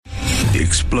The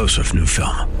explosive new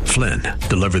film, Flynn,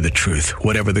 deliver the truth,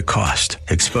 whatever the cost,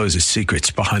 exposes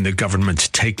secrets behind the government's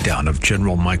takedown of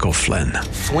General Michael Flynn.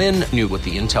 Flynn knew what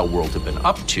the intel world had been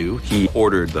up to. He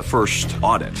ordered the first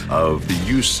audit of the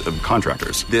use of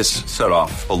contractors. This set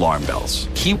off alarm bells.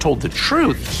 He told the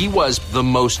truth. He was the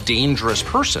most dangerous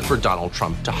person for Donald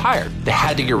Trump to hire. They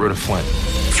had to get rid of Flynn.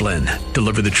 Flynn,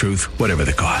 deliver the truth, whatever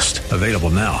the cost. Available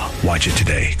now. Watch it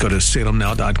today. Go to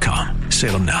salemnow.com.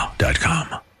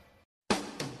 salemnow.com.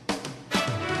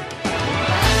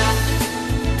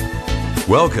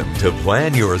 Welcome to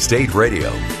Plan Your Estate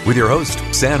Radio with your host,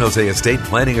 San Jose estate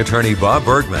planning attorney Bob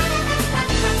Bergman.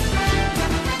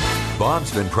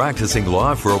 Bob's been practicing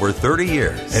law for over 30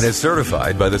 years and is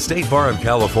certified by the State Bar of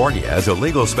California as a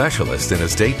legal specialist in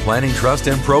estate planning, trust,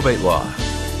 and probate law.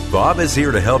 Bob is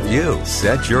here to help you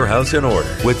set your house in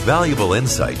order with valuable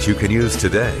insights you can use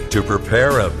today to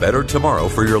prepare a better tomorrow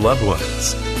for your loved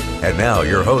ones. And now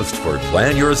your host for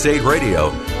Plan Your Estate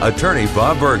Radio, attorney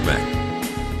Bob Bergman.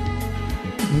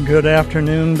 Good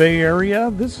afternoon, Bay Area.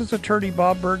 This is attorney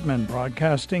Bob Bergman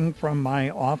broadcasting from my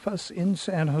office in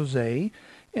San Jose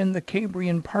in the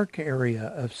Cambrian Park area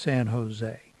of San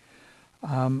Jose.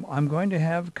 I'm going to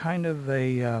have kind of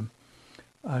a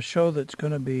show that's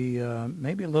going to be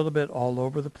maybe a little bit all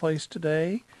over the place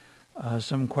today.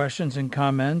 Some questions and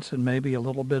comments and maybe a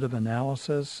little bit of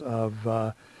analysis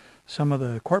of some of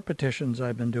the court petitions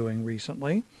I've been doing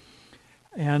recently.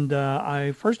 And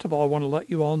I first of all want to let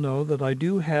you all know that I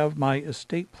do have my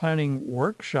estate planning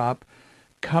workshop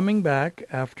coming back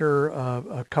after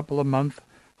a couple of month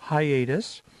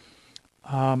hiatus.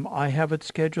 I have it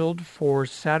scheduled for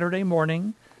Saturday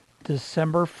morning,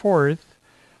 December 4th,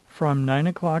 from 9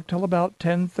 o'clock till about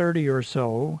 10:30 or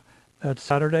so. That's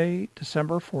Saturday,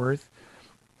 December 4th.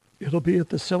 It'll be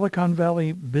at the Silicon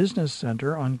Valley Business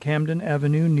Center on Camden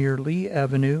Avenue near Lee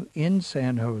Avenue in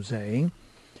San Jose.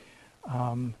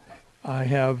 I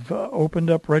have opened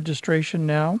up registration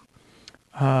now.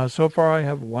 So far I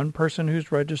have one person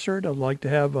who's registered. I'd like to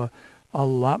have a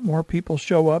lot more people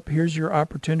show up. Here's your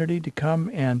opportunity to come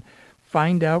and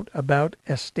find out about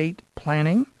estate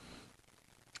planning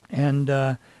and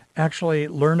actually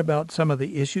learn about some of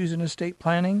the issues in estate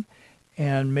planning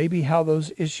and maybe how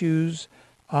those issues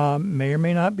may or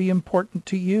may not be important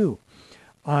to you.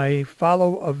 I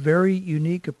follow a very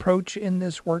unique approach in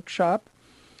this workshop.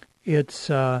 It's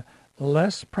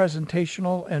less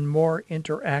presentational and more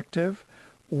interactive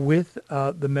with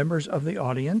the members of the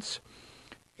audience.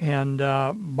 And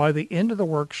by the end of the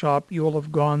workshop, you will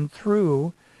have gone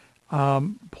through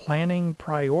planning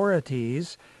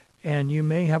priorities, and you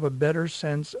may have a better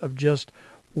sense of just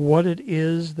what it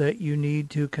is that you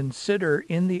need to consider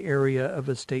in the area of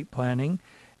estate planning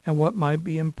and what might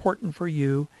be important for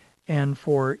you and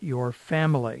for your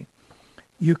family.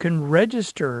 You can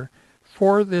register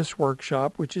for this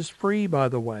workshop, which is free, by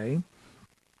the way,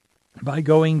 by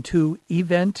going to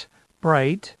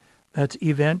Eventbrite, that's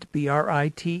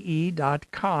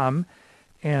eventbrite.com,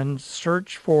 and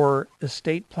search for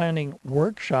Estate Planning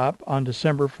Workshop on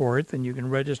December 4th, and you can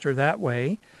register that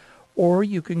way. Or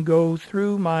you can go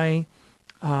through my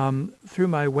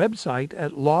website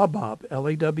at lawbob,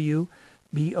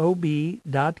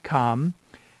 LAWBOB.com,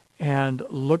 and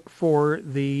look for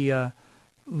the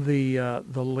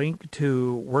link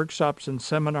to workshops and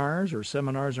seminars, or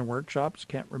seminars and workshops.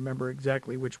 Can't remember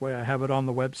exactly which way I have it on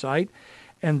the website.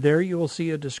 And there you will see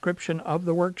a description of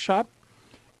the workshop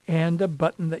and a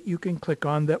button that you can click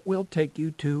on that will take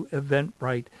you to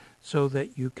Eventbrite so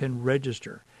that you can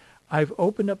register. I've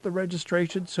opened up the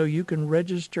registration so you can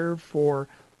register for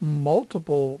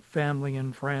multiple family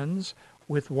and friends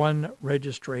with one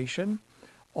registration.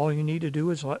 All you need to do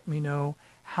is let me know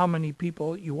how many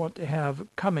people you want to have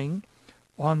coming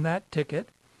on that ticket.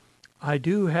 I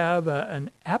do have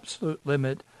an absolute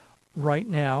limit right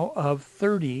now of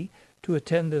 30 to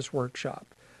attend this workshop.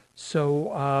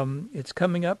 So it's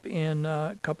coming up in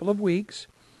a couple of weeks,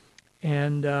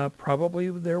 and probably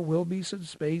there will be some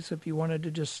space if you wanted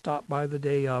to just stop by the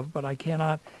day of, but I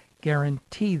cannot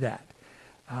guarantee that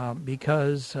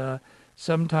because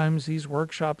sometimes these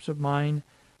workshops of mine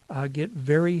get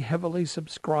very heavily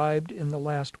subscribed in the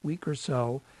last week or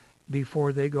so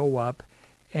before they go up,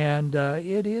 and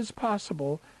it is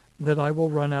possible that I will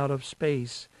run out of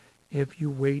space if you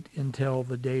wait until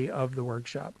the day of the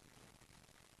workshop.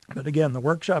 But again, the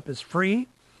workshop is free.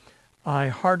 I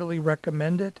heartily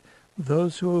recommend it.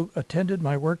 Those who attended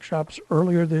my workshops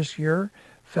earlier this year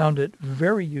found it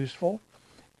very useful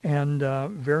and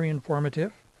very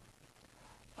informative.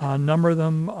 A number of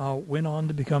them went on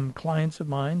to become clients of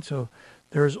mine, so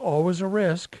there's always a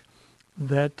risk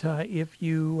that if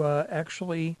you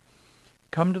actually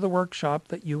come to the workshop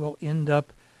that you will end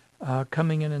up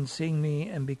coming in and seeing me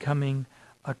and becoming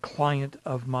a client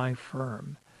of my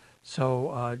firm.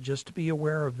 So just to be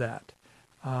aware of that.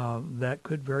 That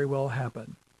could very well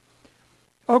happen.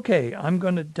 Okay, I'm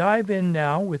going to dive in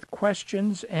now with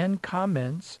questions and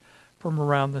comments from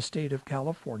around the state of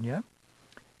California.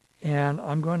 And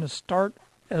I'm going to start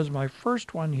as my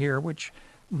first one here, which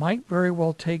might very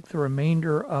well take the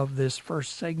remainder of this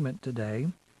first segment today.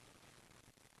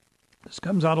 This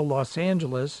comes out of Los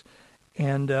Angeles,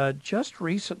 and just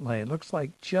recently, it looks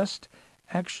like just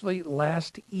actually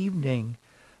last evening,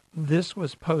 this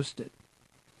was posted.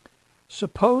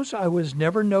 Suppose I was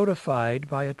never notified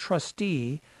by a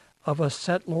trustee of a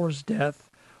settlor's death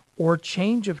or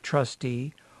change of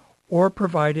trustee or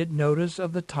provided notice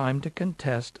of the time to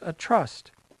contest a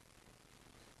trust.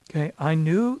 Okay, I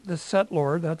knew the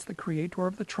settlor, that's the creator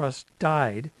of the trust,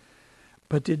 died,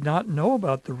 but did not know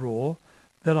about the rule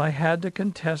that I had to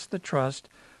contest the trust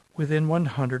within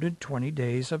 120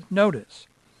 days of notice.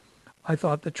 I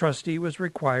thought the trustee was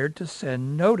required to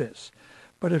send notice.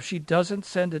 But if she doesn't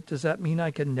send it, does that mean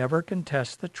I can never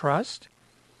contest the trust?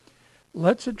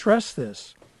 Let's address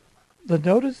this. The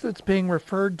notice that's being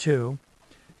referred to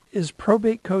is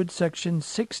Probate Code Section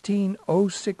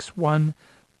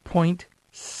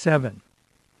 16061.7.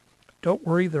 Don't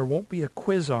worry, there won't be a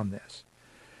quiz on this.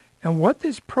 And what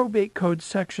this Probate Code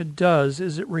section does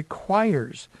is it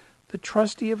requires the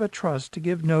trustee of a trust to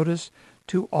give notice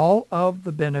to all of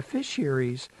the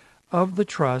beneficiaries of the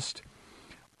trust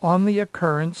on the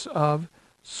occurrence of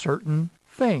certain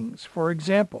things. For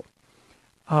example,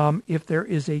 if there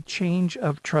is a change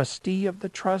of trustee of the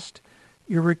trust,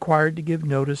 you're required to give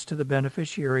notice to the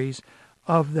beneficiaries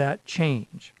of that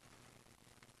change.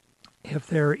 If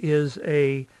there is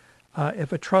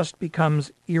if a trust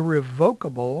becomes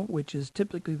irrevocable, which is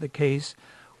typically the case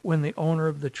when the owner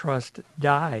of the trust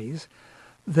dies,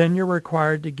 then you're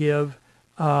required to give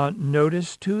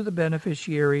notice to the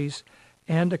beneficiaries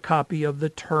and a copy of the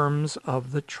terms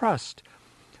of the trust.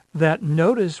 That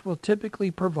notice will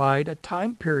typically provide a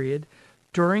time period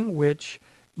during which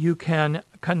you can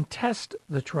contest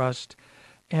the trust,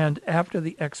 and after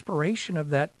the expiration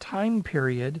of that time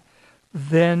period,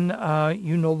 then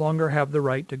you no longer have the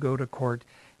right to go to court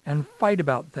and fight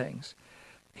about things.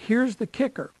 Here's the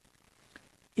kicker.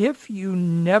 If you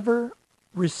never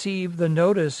receive the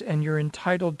notice and you're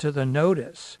entitled to the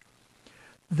notice,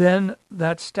 then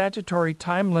that statutory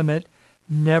time limit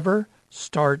never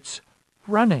starts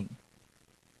running.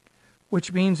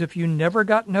 Which means if you never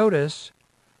got notice,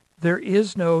 there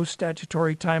is no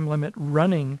statutory time limit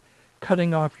running,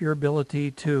 cutting off your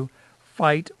ability to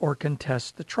fight or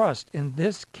contest the trust. In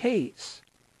this case,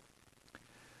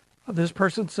 this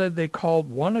person said they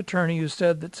called one attorney who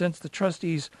said that since the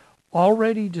trustee's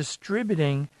already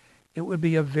distributing, it would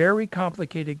be a very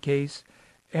complicated case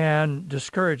and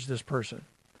discouraged this person.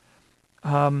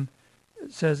 It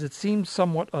says it seems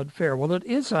somewhat unfair. Well, it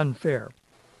is unfair.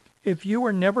 If you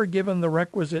were never given the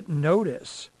requisite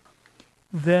notice,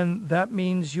 then that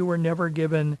means you were never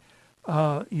given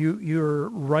your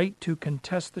right to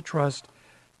contest the trust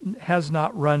has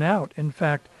not run out. In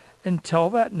fact, until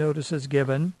that notice is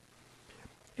given,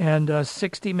 and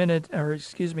 60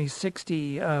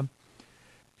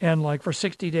 for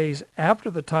 60 days after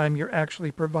the time you're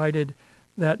actually provided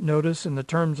that notice in the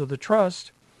terms of the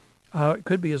trust, it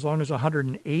could be as long as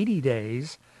 180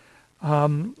 days,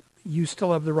 you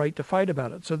still have the right to fight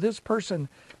about it. So this person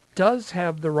does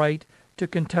have the right to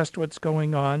contest what's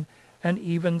going on and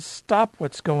even stop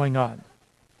what's going on.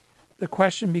 The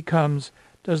question becomes,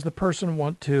 does the person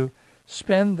want to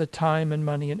spend the time and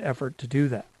money and effort to do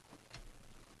that?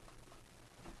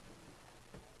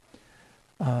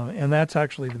 And that's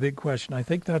actually the big question. I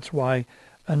think that's why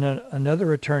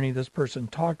another attorney this person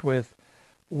talked with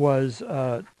was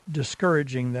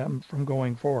discouraging them from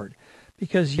going forward.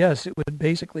 Because, yes, it would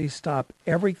basically stop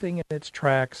everything in its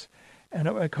tracks, and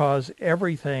it would cause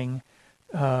everything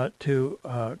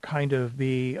to kind of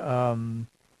be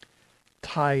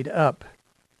tied up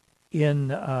in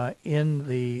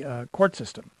the court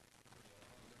system.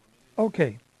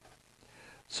 Okay,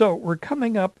 so we're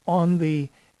coming up on the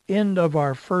end of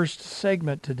our first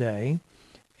segment today,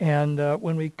 and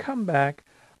when we come back,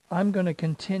 I'm going to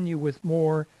continue with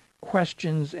more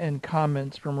questions and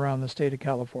comments from around the state of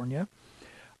California.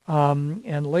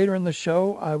 And later in the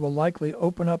show, I will likely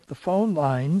open up the phone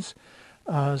lines.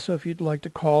 So if you'd like to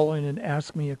call in and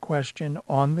ask me a question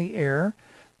on the air,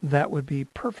 that would be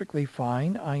perfectly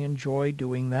fine. I enjoy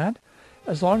doing that,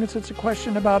 as long as it's a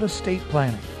question about estate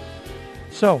planning.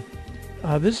 So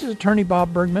this is Attorney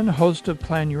Bob Bergman, host of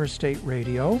Plan Your Estate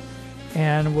Radio.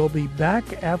 And we'll be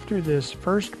back after this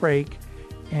first break,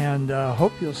 and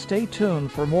hope you'll stay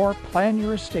tuned for more Plan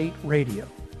Your Estate Radio.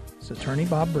 It's Attorney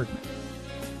Bob Bergman.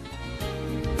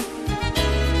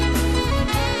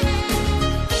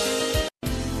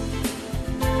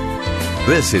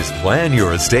 This is Plan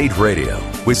Your Estate Radio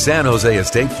with San Jose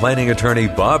estate planning attorney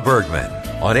Bob Bergman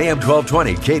on AM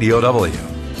 1220 KDOW.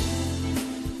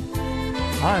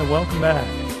 Hi, welcome back.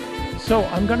 So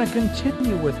I'm going to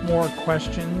continue with more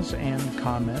questions and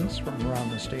comments from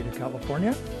around the state of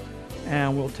California.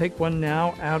 And we'll take one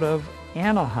now out of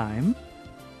Anaheim.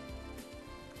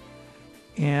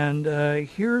 And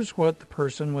here's what the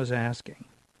person was asking.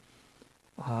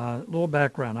 A little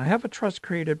background. I have a trust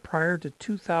created prior to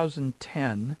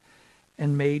 2010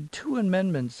 and made 2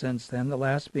 amendments since then, the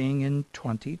last being in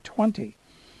 2020.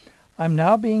 I'm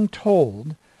now being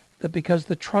told that because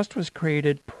the trust was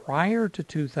created prior to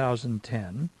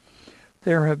 2010,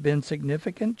 there have been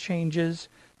significant changes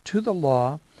to the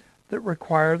law that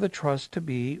require the trust to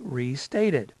be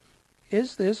restated.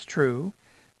 Is this true?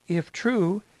 If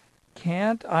true,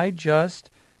 can't I just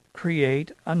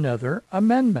create another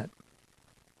amendment?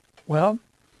 Well,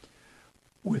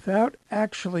 without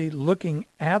actually looking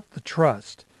at the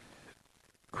trust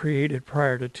created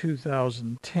prior to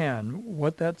 2010,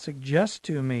 what that suggests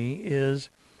to me is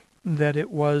that it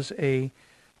was a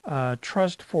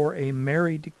trust for a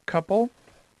married couple,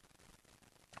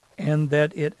 and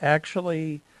that it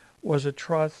actually was a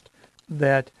trust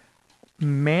that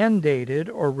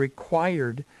mandated or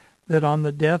required that on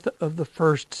the death of the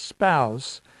first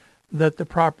spouse, that the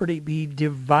property be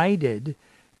divided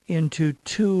into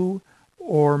 2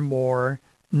 or more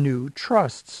new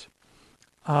trusts.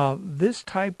 This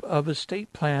type of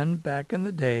estate plan back in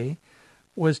the day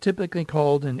was typically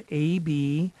called an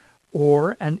AB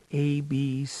or an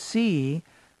ABC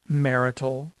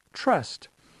marital trust.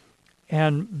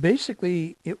 And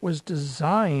basically it was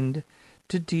designed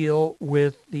to deal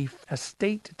with the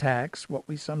estate tax, what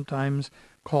we sometimes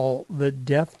call the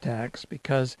death tax,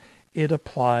 because it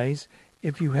applies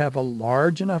if you have a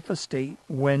large enough estate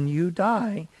when you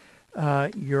die.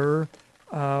 Your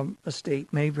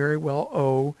estate may very well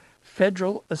owe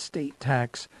federal estate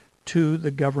tax to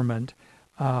the government,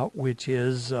 which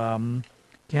is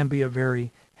can be a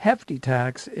very hefty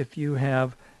tax if you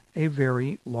have a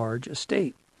very large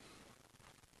estate.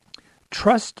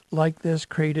 Trusts like this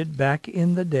created back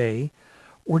in the day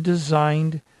were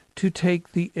designed to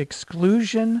take the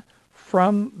exclusion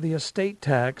from the estate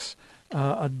tax,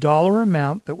 a dollar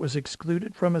amount that was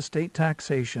excluded from estate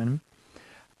taxation,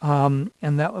 and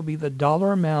that would be the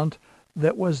dollar amount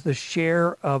that was the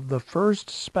share of the first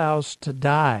spouse to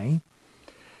die,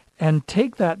 and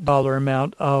take that dollar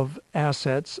amount of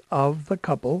assets of the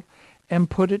couple and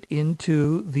put it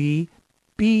into the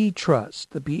B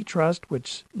trust. The B trust,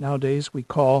 which nowadays we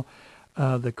call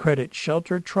the Credit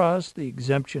Shelter Trust, the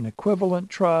Exemption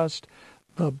Equivalent Trust,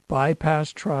 the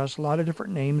Bypass Trust, a lot of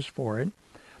different names for it.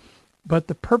 But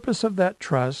the purpose of that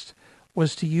trust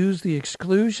was to use the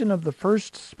exclusion of the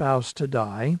first spouse to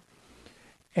die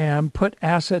and put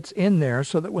assets in there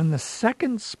so that when the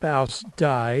second spouse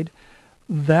died,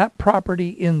 that property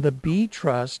in the B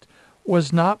trust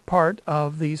was not part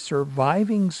of the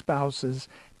surviving spouse's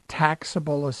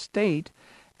taxable estate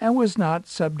and was not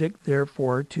subject,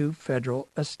 therefore, to federal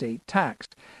estate tax.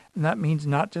 And that means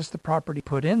not just the property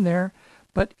put in there,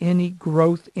 but any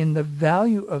growth in the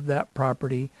value of that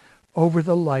property over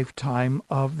the lifetime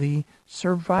of the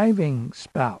surviving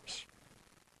spouse.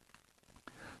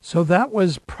 So that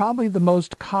was probably the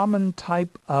most common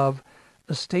type of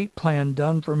estate plan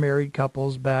done for married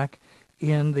couples back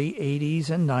in the 80s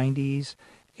and 90s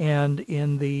and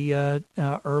in the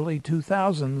early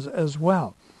 2000s as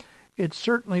well. It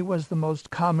certainly was the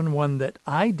most common one that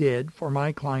I did for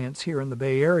my clients here in the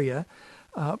Bay Area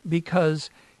because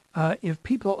if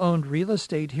people owned real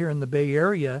estate here in the Bay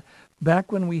Area,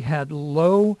 back when we had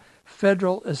low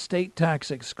federal estate tax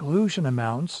exclusion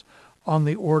amounts on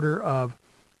the order of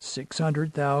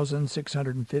 $600,000,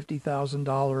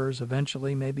 $650,000,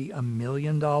 eventually maybe $1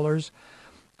 million,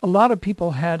 a lot of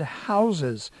people had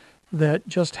houses that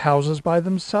just houses by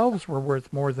themselves were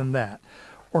worth more than that.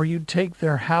 Or you'd take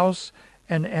their house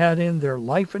and add in their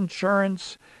life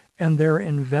insurance and their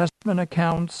investment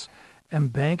accounts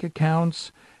and bank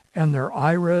accounts and their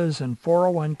IRAs and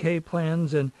 401k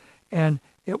plans, and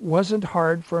it wasn't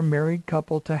hard for a married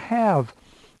couple to have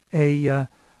a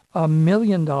 $1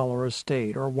 million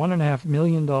estate or $1.5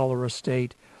 million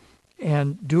estate,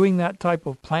 and doing that type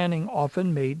of planning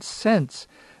often made sense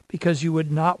because you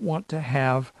would not want to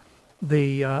have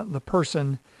the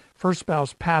person, first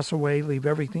spouse, pass away, leave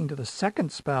everything to the second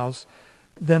spouse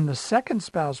then the second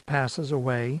spouse passes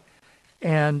away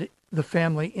and the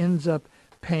family ends up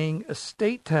paying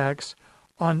estate tax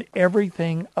on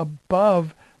everything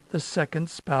above the second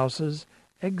spouse's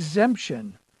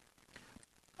exemption.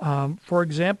 For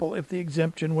example, if the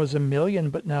exemption was $1 million,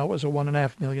 but now it was a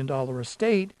 $1.5 million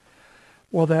estate,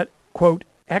 well, that, quote,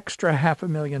 extra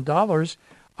 $500,000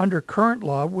 under current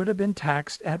law would have been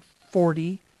taxed at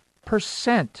 40%.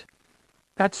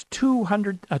 That's a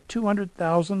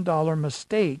 $200,000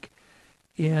 mistake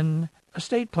in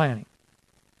estate planning.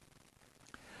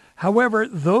 However,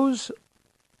 those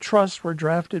trusts were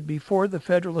drafted before the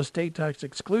federal estate tax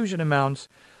exclusion amounts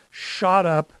shot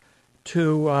up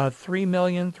to $3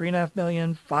 million, $3.5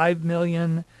 million, $5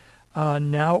 million,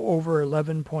 now over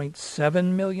 $11.7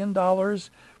 million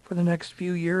for the next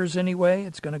few years anyway.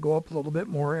 It's going to go up a little bit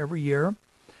more every year.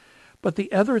 But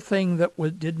the other thing that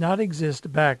did not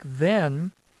exist back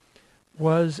then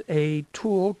was a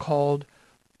tool called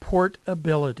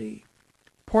portability.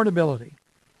 Portability.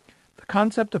 The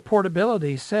concept of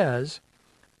portability says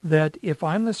that if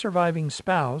I'm the surviving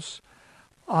spouse,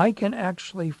 I can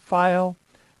actually file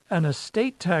an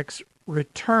estate tax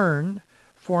return,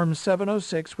 Form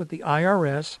 706, with the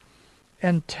IRS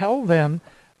and tell them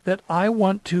that I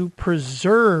want to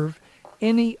preserve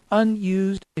any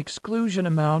unused exclusion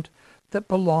amount that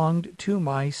belonged to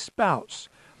my spouse,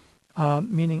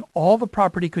 meaning all the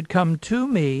property could come to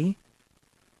me,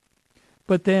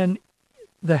 but then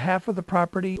the half of the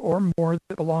property or more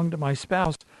that belonged to my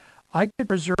spouse, I could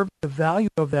preserve the value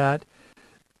of that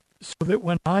so that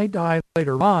when I die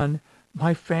later on,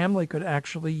 my family could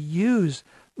actually use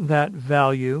that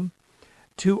value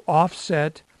to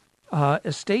offset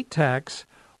estate tax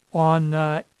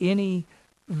on any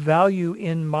value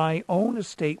in my own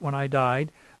estate when I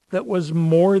died that was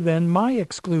more than my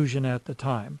exclusion at the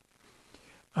time.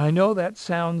 I know that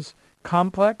sounds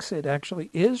complex. It actually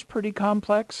is pretty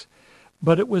complex,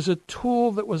 but it was a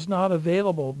tool that was not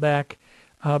available back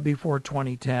before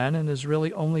 2010 and has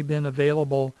really only been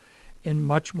available in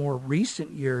much more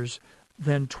recent years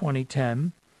than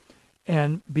 2010.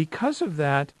 And because of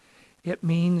that, it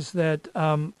means that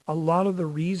a lot of the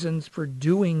reasons for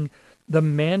doing the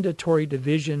mandatory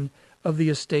division of the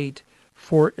estate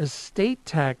for estate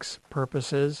tax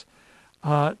purposes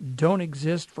don't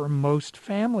exist for most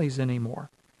families anymore.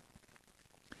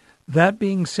 That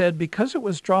being said, because it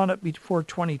was drawn up before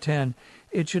 2010,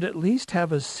 it should at least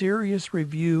have a serious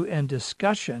review and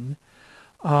discussion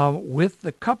with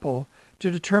the couple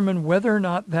to determine whether or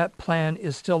not that plan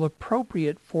is still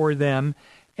appropriate for them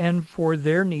and for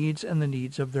their needs and the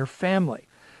needs of their family.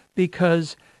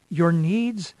 Because your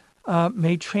needs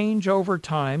may change over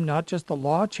time, not just the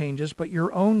law changes, but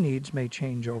your own needs may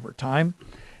change over time.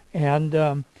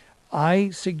 And I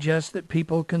suggest that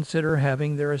people consider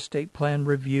having their estate plan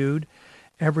reviewed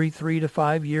every 3 to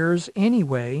 5 years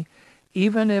anyway,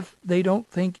 even if they don't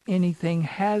think anything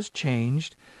has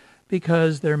changed,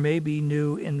 because there may be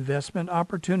new investment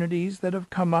opportunities that have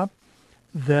come up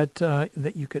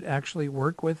that you could actually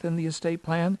work with in the estate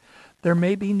plan. There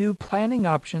may be new planning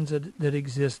options that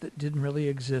exist that didn't really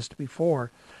exist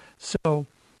before. So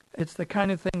it's the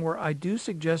kind of thing where I do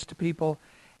suggest to people,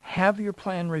 have your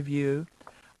plan reviewed.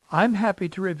 I'm happy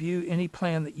to review any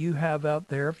plan that you have out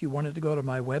there. If you wanted to go to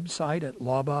my website at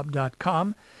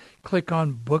lawbob.com, click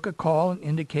on book a call and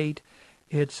indicate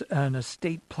it's an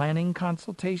estate planning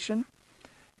consultation.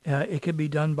 It can be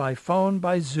done by phone,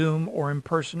 by Zoom, or in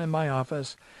person in my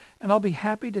office. And I'll be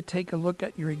happy to take a look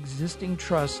at your existing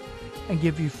trust and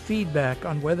give you feedback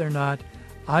on whether or not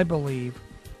I believe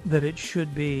that it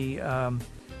should be,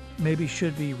 maybe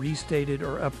should be restated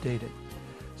or updated.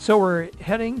 So we're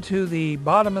heading to the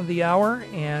bottom of the hour,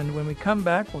 and when we come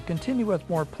back, we'll continue with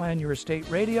more Plan Your Estate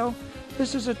Radio.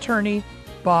 This is attorney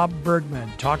Bob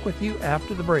Bergman. Talk with you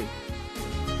after the break.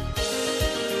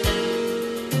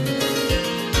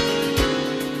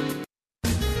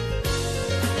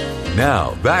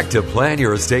 Now, back to Plan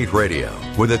Your Estate Radio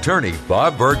with attorney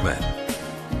Bob Bergman.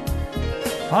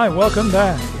 Hi, welcome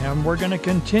back, and we're going to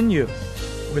continue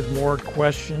with more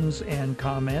questions and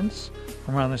comments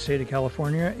from around the state of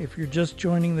California. If you're just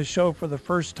joining the show for the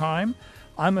first time,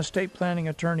 I'm estate planning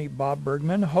attorney Bob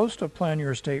Bergman, host of Plan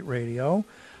Your Estate Radio.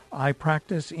 I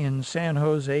practice in San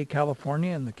Jose,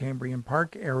 California, in the Cambrian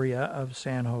Park area of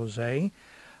San Jose.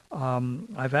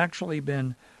 I've actually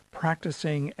been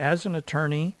practicing as an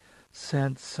attorney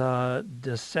since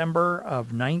December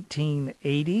of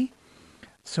 1980.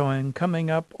 So I'm coming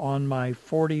up on my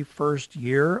 41st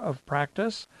year of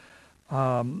practice.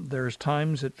 There's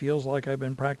times it feels like I've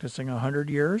been practicing 100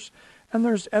 years, and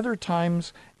there's other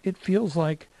times it feels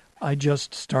like I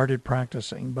just started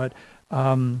practicing. But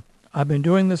I've been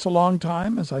doing this a long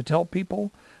time, as I tell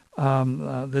people.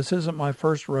 This isn't my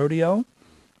first rodeo.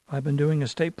 I've been doing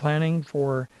estate planning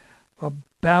for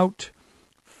about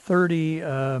 30,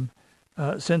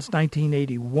 since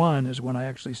 1981 is when I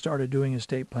actually started doing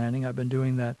estate planning. I've been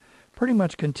doing that pretty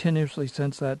much continuously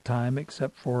since that time,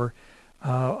 except for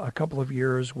a couple of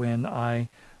years when I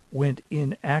went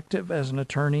inactive as an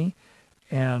attorney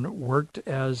and worked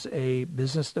as a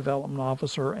business development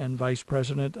officer and vice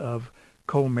president of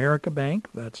Co-America Bank.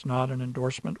 That's not an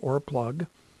endorsement or a plug.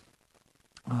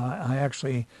 I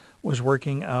actually was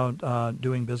working out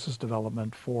doing business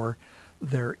development for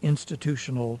their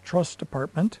institutional trust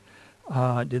department.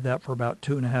 Did that for about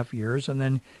 2.5 years, and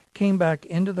then came back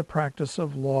into the practice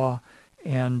of law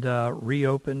and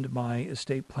reopened my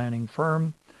estate planning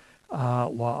firm,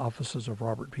 Law Offices of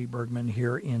Robert P. Bergman,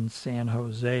 here in San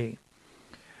Jose.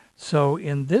 So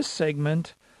in this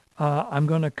segment, I'm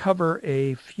going to cover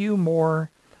a few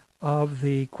more of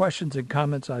the questions and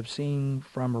comments I've seen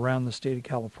from around the state of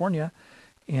California,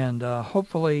 and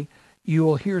hopefully you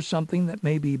will hear something that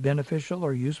may be beneficial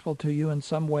or useful to you in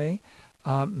some way,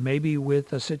 maybe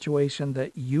with a situation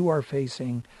that you are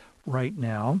facing right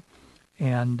now.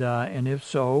 And if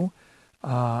so,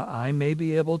 I may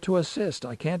be able to assist.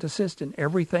 I can't assist in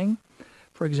everything.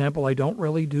 For example, I don't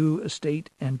really do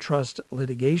estate and trust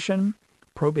litigation,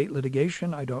 probate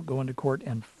litigation. I don't go into court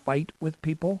and fight with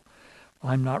people.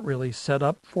 I'm not really set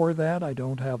up for that. I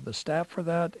don't have the staff for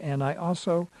that. And I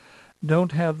also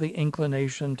don't have the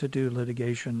inclination to do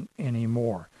litigation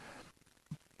anymore.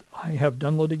 I have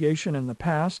done litigation in the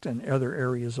past in other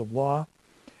areas of law.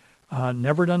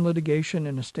 Never done litigation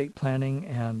in estate planning,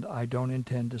 and I don't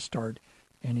intend to start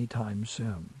anytime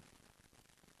soon.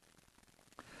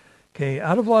 Okay,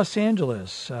 out of Los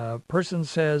Angeles, a person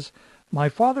says, my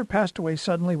father passed away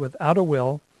suddenly without a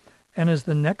will, and as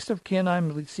the next of kin,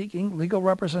 I'm seeking legal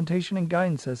representation and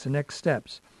guidance as the next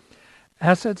steps.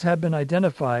 Assets have been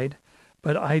identified,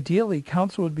 but ideally,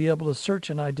 counsel would be able to search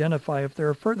and identify if there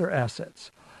are further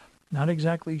assets. Not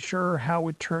exactly sure how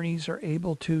attorneys are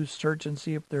able to search and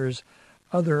see if there's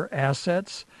other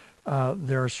assets.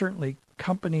 There are certainly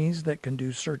companies that can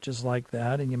do searches like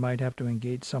that, and you might have to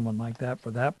engage someone like that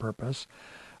for that purpose.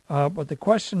 But the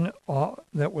question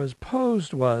that was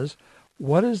posed was,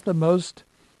 what is the most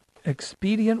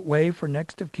expedient way for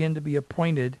next of kin to be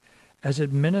appointed as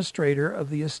administrator of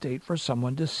the estate for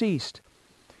someone deceased?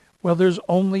 Well, there's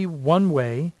only one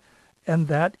way, and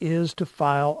that is to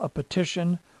file a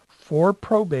petition for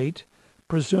probate,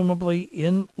 presumably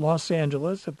in Los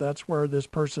Angeles, if that's where this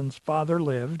person's father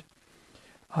lived,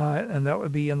 and that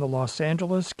would be in the Los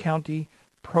Angeles County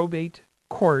Probate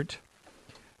Court.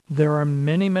 There are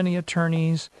many, many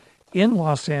attorneys in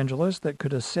Los Angeles that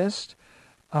could assist.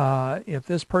 If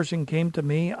this person came to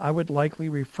me, I would likely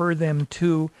refer them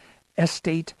to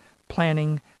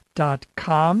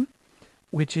estateplanning.com,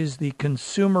 which is the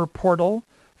consumer portal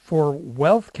for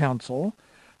Wealth Counsel,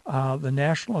 the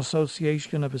National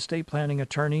Association of Estate Planning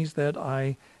Attorneys that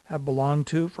I have belonged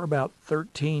to for about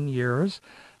 13 years.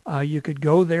 You could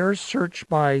go there, search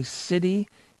by city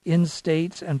in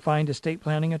states, and find estate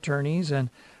planning attorneys, and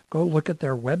go look at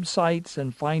their websites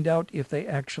and find out if they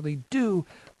actually do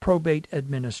probate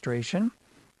administration.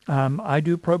 I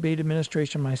do probate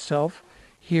administration myself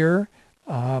here,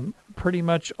 pretty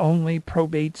much only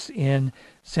probates in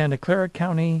Santa Clara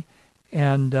County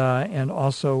and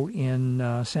also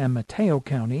in San Mateo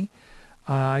County.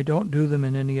 I don't do them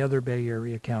in any other Bay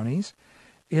Area counties.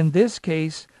 In this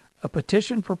case, a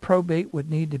petition for probate would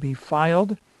need to be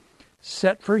filed,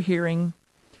 set for hearing,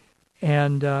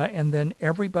 and then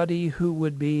everybody who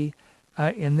would be,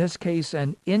 in this case,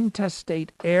 an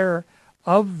intestate heir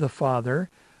of the father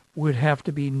would have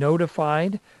to be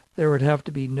notified. There would have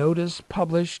to be notice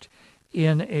published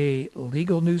in a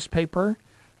legal newspaper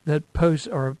that posts,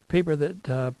 or a paper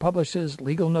that publishes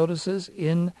legal notices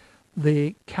in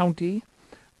the county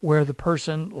where the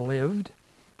person lived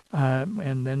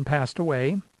and then passed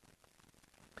away.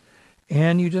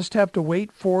 And you just have to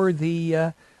wait for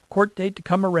the court date to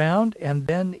come around, and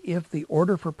then if the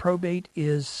order for probate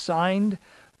is signed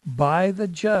by the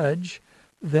judge,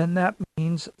 then that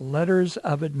means letters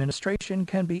of administration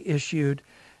can be issued,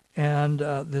 and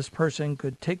this person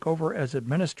could take over as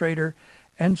administrator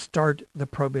and start the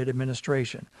probate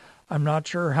administration. I'm not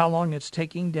sure how long it's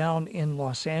taking down in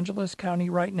Los Angeles County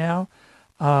right now.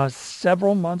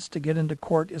 Several months to get into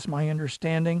court is my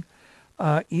understanding.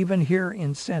 Even here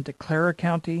in Santa Clara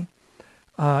County,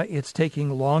 it's taking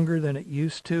longer than it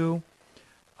used to.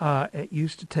 It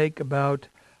used to take about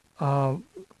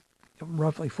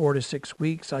roughly 4 to 6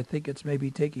 weeks. I think it's maybe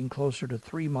taking closer to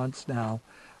 3 months now.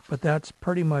 But that's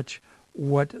pretty much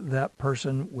what that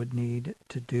person would need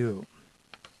to do.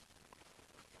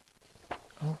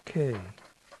 Okay.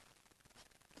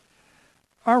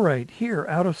 All right, here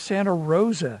out of Santa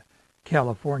Rosa,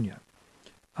 California.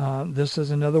 This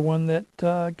is another one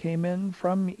that came in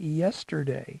from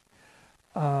yesterday.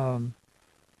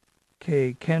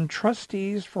 Okay, can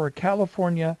trustees for a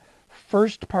California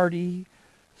first-party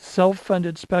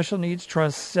self-funded special needs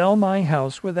trust sell my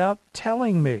house without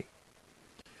telling me?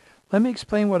 Let me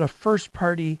explain what a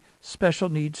first-party special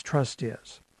needs trust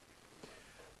is.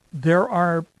 There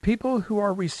are people who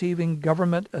are receiving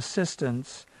government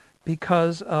assistance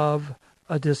because of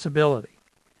a disability.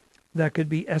 That could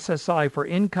be SSI for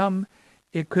income.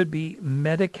 It could be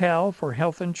Medi-Cal for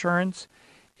health insurance.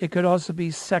 It could also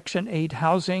be Section 8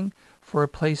 housing for a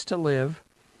place to live.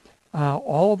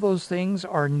 All of those things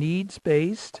are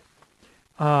needs-based.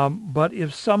 But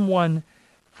if someone,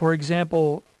 for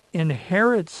example,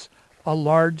 inherits a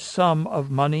large sum of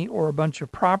money or a bunch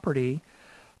of property,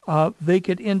 they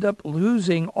could end up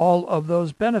losing all of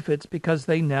those benefits because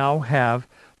they now have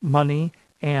money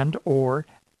and or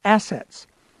assets.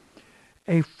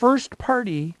 A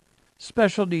first-party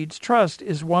special needs trust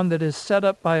is one that is set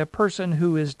up by a person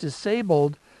who is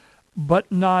disabled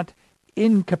but not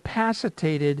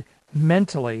incapacitated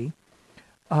mentally.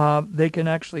 They can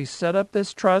actually set up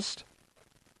this trust.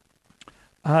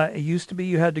 It used to be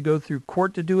you had to go through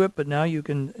court to do it, but now you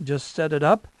can just set it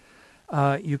up.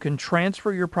 You can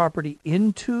transfer your property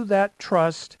into that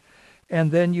trust,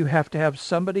 and then you have to have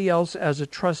somebody else as a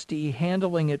trustee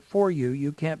handling it for you.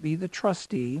 You can't be the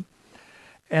trustee.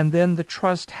 And then the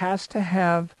trust has to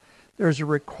have, there's a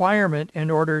requirement in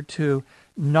order to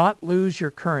not lose your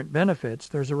current benefits.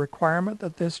 There's a requirement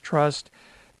that this trust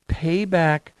pay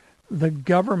back the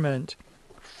government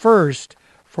first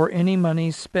for any money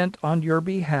spent on your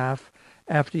behalf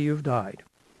after you've died.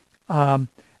 And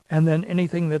then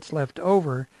anything that's left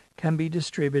over can be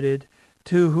distributed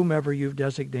to whomever you've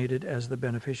designated as the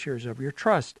beneficiaries of your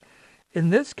trust. In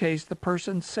this case, the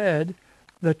person said,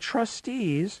 the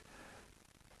trustees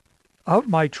of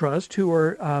my trust, who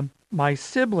are my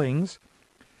siblings,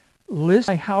 list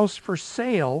my house for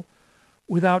sale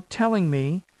without telling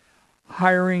me,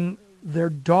 hiring their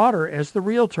daughter as the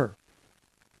realtor.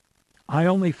 I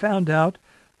only found out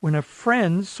when a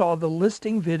friend saw the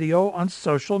listing video on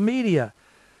social media.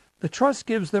 The trust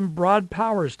gives them broad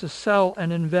powers to sell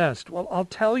and invest. Well, I'll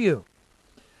tell you.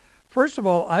 First of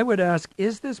all, I would ask,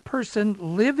 is this person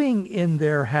living in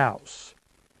their house?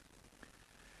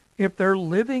 If they're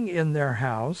living in their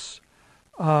house,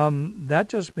 that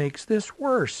just makes this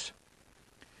worse.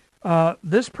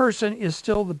 This person is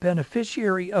still the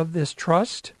beneficiary of this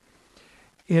trust.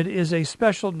 It is a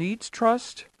special needs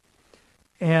trust.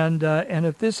 And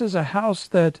if this is a house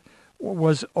that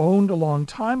was owned a long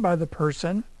time by the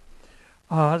person,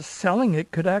 selling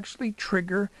it could actually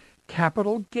trigger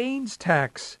capital gains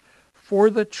tax for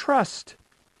the trust.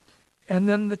 And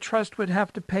then the trust would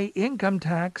have to pay income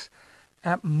tax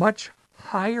at much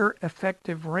higher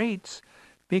effective rates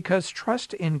because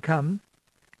trust income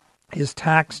is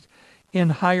taxed in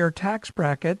higher tax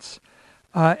brackets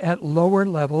at lower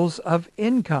levels of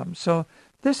income. So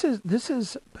this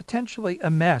is potentially a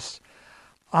mess.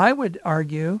 I would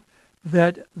argue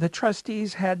that the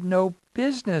trustees had no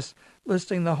business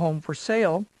listing the home for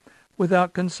sale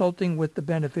without consulting with the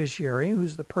beneficiary,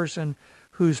 who's the person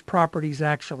whose property is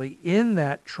actually in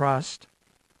that trust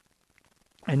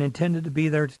and intended to be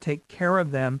there to take care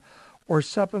of them or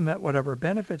supplement whatever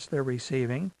benefits they're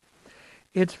receiving.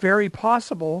 It's very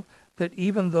possible that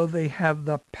even though they have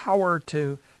the power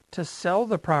to sell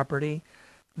the property,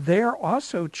 they're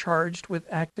also charged with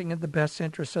acting in the best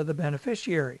interest of the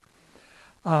beneficiary,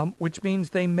 which means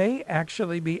they may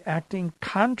actually be acting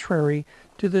contrary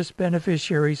to this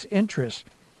beneficiary's interest.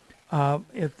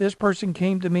 If this person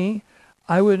came to me,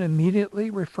 I would immediately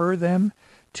refer them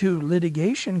to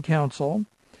litigation counsel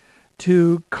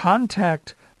to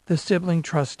contact the sibling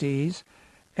trustees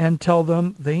and tell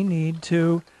them they need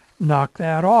to knock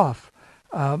that off,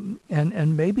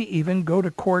 and maybe even go to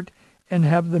court and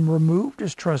have them removed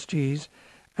as trustees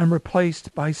and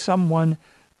replaced by someone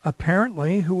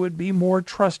apparently who would be more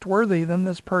trustworthy than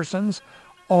this person's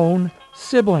own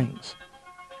siblings.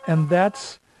 And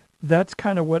that's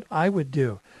kind of what I would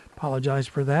do. Apologize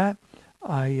for that.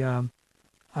 I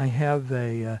have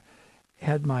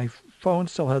had my phone,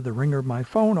 still had the ringer of my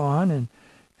phone on, and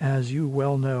as you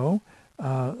well know,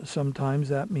 sometimes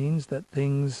that means that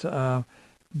things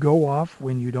go off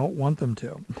when you don't want them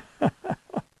to.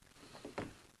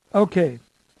 Okay.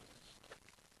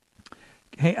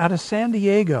 Hey, out of San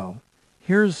Diego,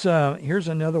 here's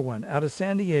another one. Out of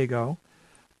San Diego,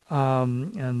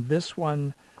 And this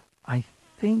one, I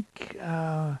think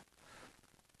we're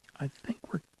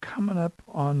coming up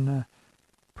on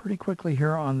pretty quickly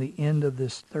here on the end of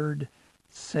this third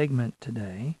segment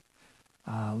today.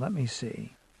 Let me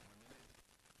see.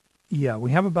 Yeah,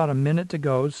 we have about a minute to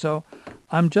go, so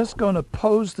I'm just going to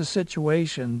pose the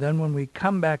situation. Then when we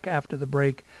come back after the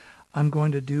break, I'm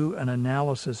going to do an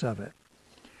analysis of it.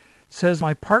 It says,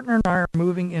 my partner and I are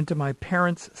moving into my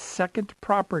parents' second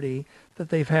property that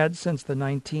they've had since the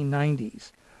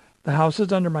 1990s. The house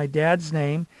is under my dad's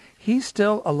name. He's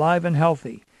still alive and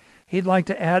healthy. He'd like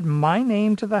to add my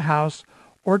name to the house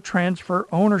or transfer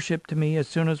ownership to me as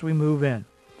soon as we move in.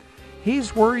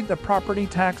 He's worried the property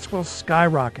tax will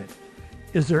skyrocket.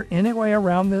 Is there any way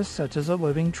around this, such as a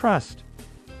living trust?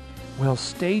 Well,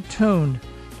 stay tuned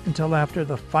until after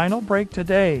the final break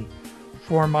today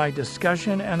for my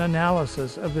discussion and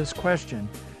analysis of this question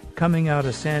coming out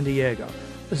of San Diego.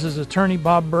 This is attorney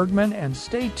Bob Bergman, and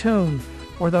stay tuned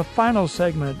for the final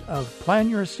segment of Plan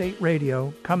Your Estate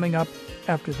Radio coming up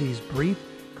after these brief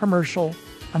commercial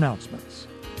announcements.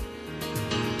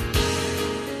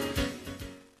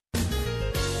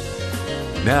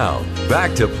 Now,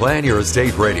 back to Plan Your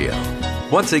Estate Radio.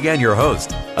 Once again, your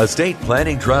host, estate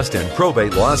planning, trust, and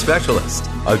probate law specialist,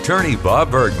 attorney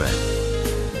Bob Bergman.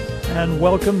 And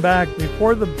welcome back.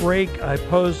 Before the break, I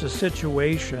posed a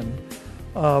situation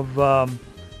of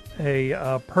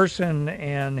a person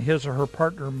and his or her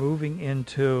partner moving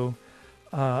into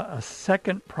a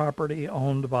second property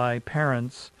owned by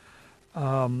parents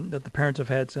that the parents have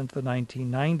had since the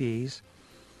 1990s.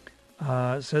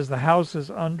 It says the house is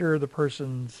under the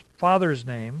person's father's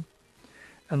name,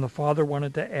 and the father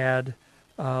wanted to add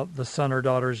the son or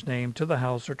daughter's name to the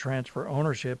house or transfer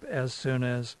ownership as soon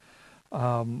as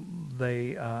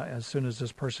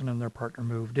this person and their partner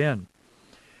moved in.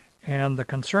 And the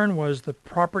concern was the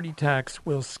property tax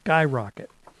will skyrocket.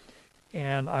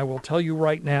 And I will tell you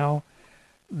right now,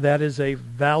 that is a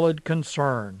valid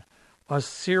concern, a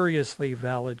seriously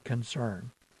valid concern.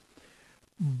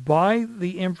 By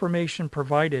the information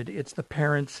provided, it's the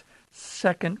parent's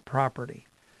second property,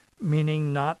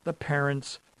 meaning not the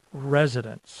parent's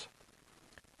residence.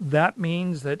 That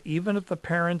means that even if the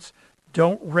parents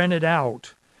don't rent it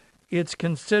out, it's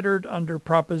considered under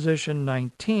Proposition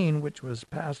 19, which was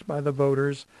passed by the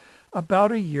voters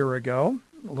about a year ago,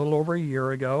 a little over a year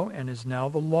ago, and is now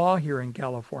the law here in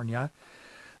California.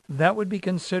 That would be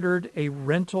considered a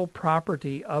rental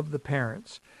property of the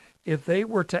parents. If they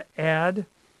were to add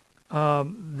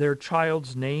their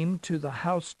child's name to the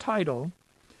house title,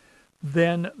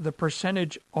 then the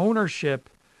percentage ownership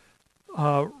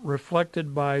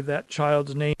reflected by that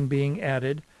child's name being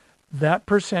added, that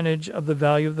percentage of the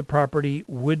value of the property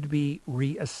would be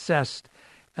reassessed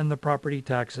and the property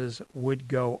taxes would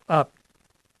go up.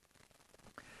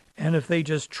 And if they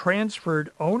just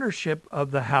transferred ownership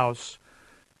of the house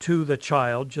to the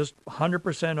child, just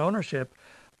 100% ownership,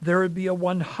 there would be a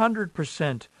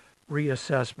 100%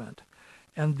 reassessment.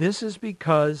 And this is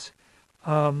because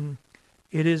it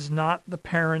is not the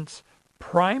parent's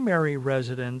primary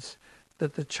residence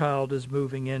that the child is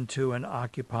moving into and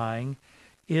occupying.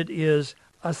 It is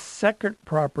a second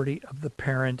property of the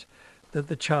parent that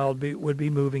the child would be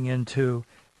moving into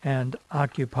and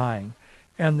occupying.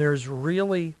 And there's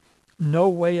really no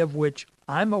way of which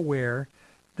I'm aware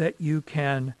that you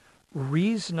can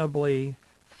reasonably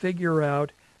figure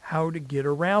out how to get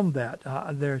around that.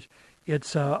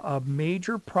 It's a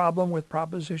major problem with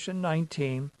Proposition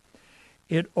 19.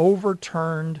 It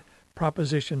overturned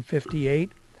Proposition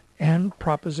 58 and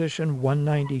Proposition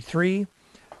 193.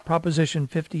 Proposition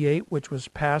 58, which was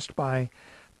passed by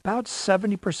about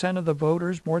 70% of the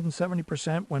voters, more than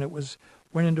 70% when it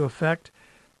went into effect,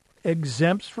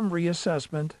 exempts from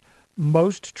reassessment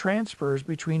most transfers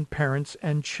between parents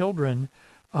and children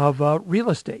of real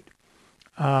estate.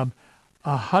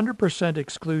 100%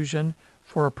 exclusion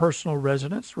for a personal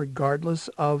residence, regardless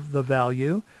of the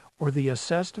value or the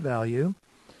assessed value,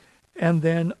 and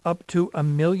then up to $1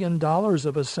 million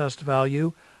of assessed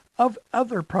value of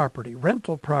other property,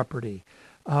 rental property,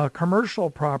 commercial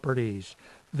properties,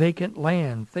 vacant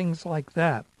land, things like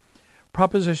that.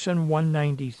 Proposition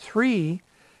 193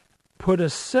 put a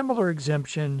similar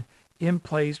exemption in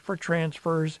place for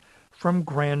transfers from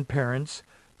grandparents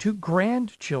to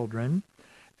grandchildren,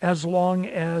 as long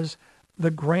as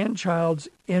the grandchild's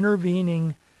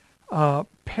intervening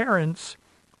parents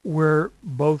were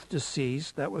both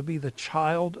deceased. That would be the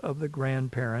child of the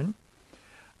grandparent.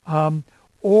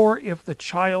 Or if the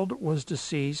child was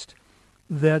deceased,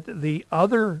 that the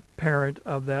other parent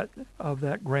of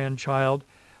that grandchild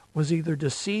was either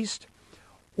deceased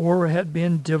or had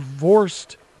been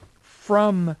divorced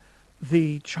from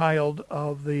the child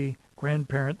of the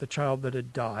grandparent, the child that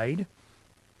had died,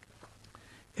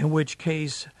 in which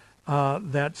case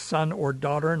that son or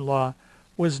daughter-in-law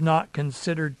was not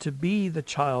considered to be the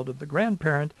child of the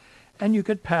grandparent, and you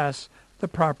could pass the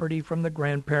property from the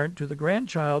grandparent to the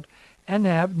grandchild and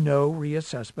have no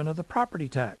reassessment of the property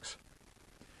tax.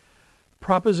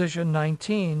 Proposition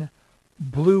 19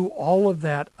 blew all of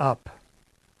that up.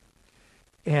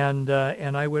 And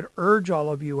I would urge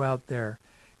all of you out there,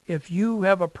 if you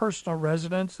have a personal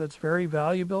residence that's very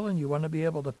valuable and you want to be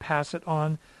able to pass it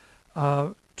on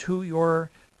to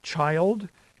your child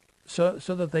so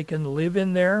that they can live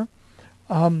in there,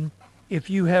 if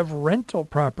you have rental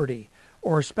property,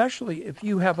 or especially if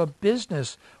you have a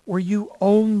business where you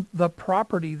own the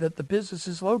property that the business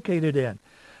is located in,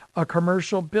 a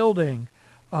commercial building,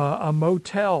 a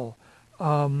motel,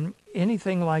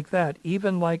 anything like that,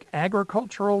 even like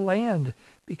agricultural land,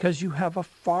 because you have a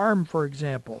farm, for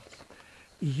example.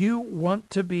 You want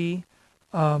to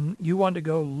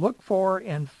go look for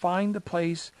and find the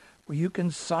place where you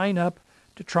can sign up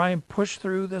to try and push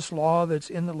through this law that's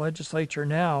in the legislature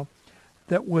now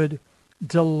that would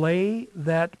delay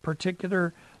that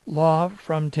particular law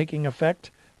from taking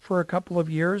effect for a couple of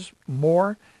years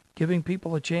more, giving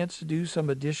people a chance to do some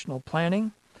additional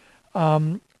planning.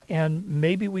 And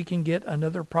maybe we can get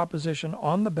another proposition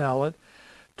on the ballot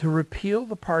to repeal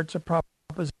the parts of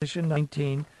Proposition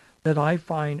 19 that I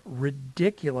find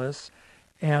ridiculous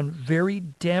and very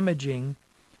damaging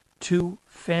to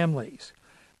families,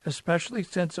 especially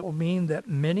since it will mean that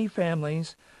many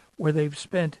families where they've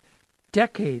spent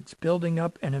decades building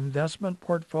up an investment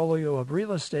portfolio of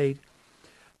real estate,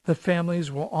 the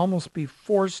families will almost be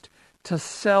forced to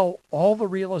sell all the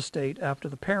real estate after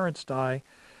the parents die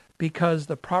because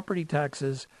the property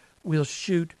taxes will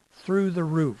shoot through the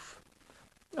roof.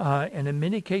 And in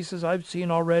many cases I've seen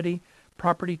already,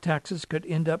 property taxes could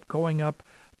end up going up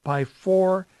by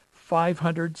 400%,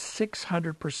 500%,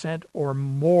 600% or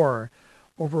more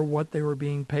over what they were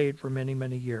being paid for many,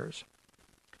 many years.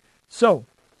 So,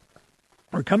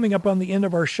 we're coming up on the end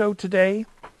of our show today.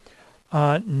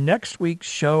 Next week's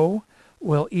show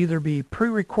will either be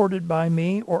pre-recorded by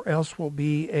me or else will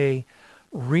be a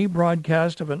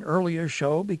rebroadcast of an earlier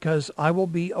show because I will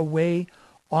be away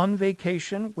on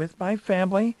vacation with my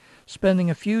family, spending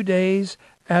a few days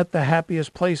at the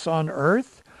happiest place on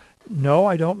earth. No,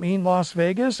 I don't mean Las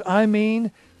Vegas. I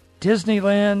mean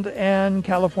Disneyland and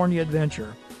California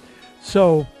Adventure.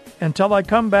 So until I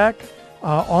come back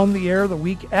on the air the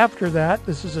week after that,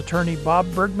 this is attorney Bob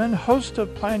Bergman, host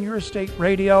of Plan Your Estate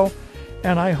Radio,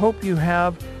 and I hope you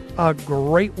have a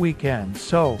great weekend.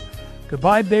 So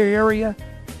goodbye, Bay Area.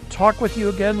 Talk with you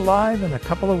again live in a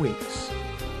couple of weeks.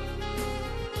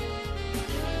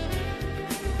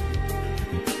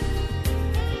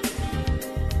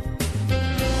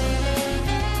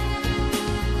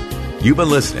 You've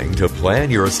been listening to Plan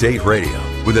Your Estate Radio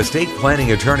with estate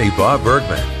planning attorney Bob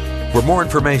Bergman. For more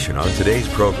information on today's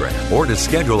program or to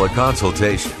schedule a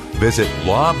consultation, visit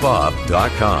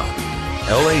lawbob.com,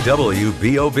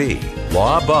 LAWBOB,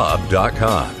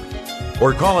 lawbob.com,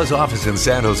 or call his office in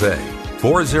San Jose,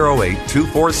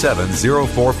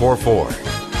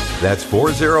 408-247-0444. That's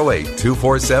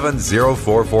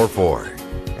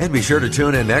 408-247-0444. And be sure to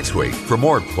tune in next week for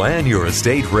more Plan Your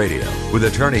Estate Radio with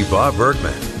attorney Bob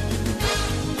Bergman.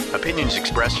 Opinions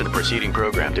expressed in the preceding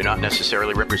program do not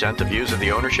necessarily represent the views of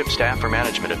the ownership, staff, or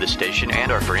management of this station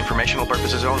and are for informational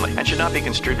purposes only and should not be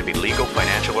construed to be legal,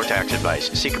 financial, or tax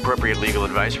advice. Seek appropriate legal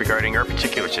advice regarding your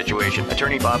particular situation.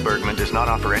 Attorney Bob Bergman does not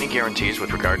offer any guarantees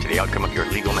with regard to the outcome of your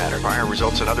legal matter. Prior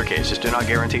results in other cases do not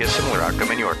guarantee a similar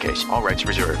outcome in your case. All rights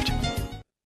reserved.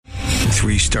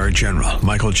 3-star General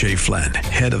Michael J. Flynn,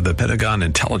 head of the Pentagon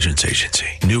Intelligence Agency,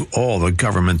 knew all the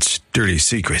government's dirty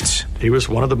secrets. He was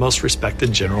one of the most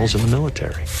respected generals in the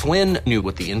military. Flynn knew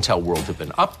what the intel world had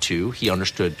been up to. He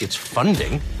understood its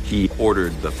funding. He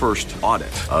ordered the first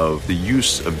audit of the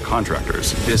use of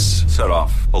contractors. This set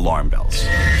off alarm bells.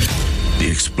 The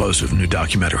explosive new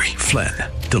documentary, Flynn,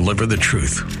 Deliver the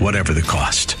Truth, Whatever the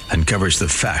Cost, uncovers the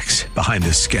facts behind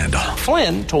this scandal.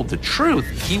 Flynn told the truth.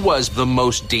 He was the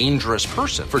most dangerous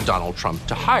person for Donald Trump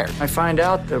to hire. I find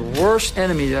out the worst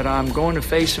enemy that I'm going to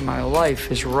face in my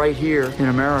life is right here in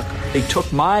America. They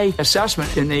took my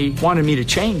assessment and they wanted me to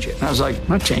change it. And I was like, I'm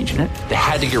not changing it. They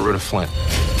had to get rid of Flynn.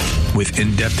 With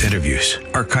in-depth interviews,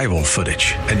 archival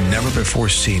footage, and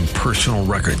never-before-seen personal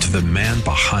records of the man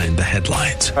behind the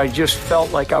headlines. I just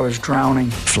felt like I was drowning.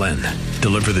 Flynn,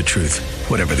 Deliver the Truth,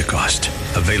 Whatever the Cost.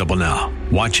 Available now.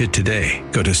 Watch it today.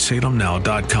 Go to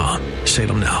salemnow.com.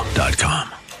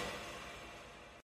 salemnow.com.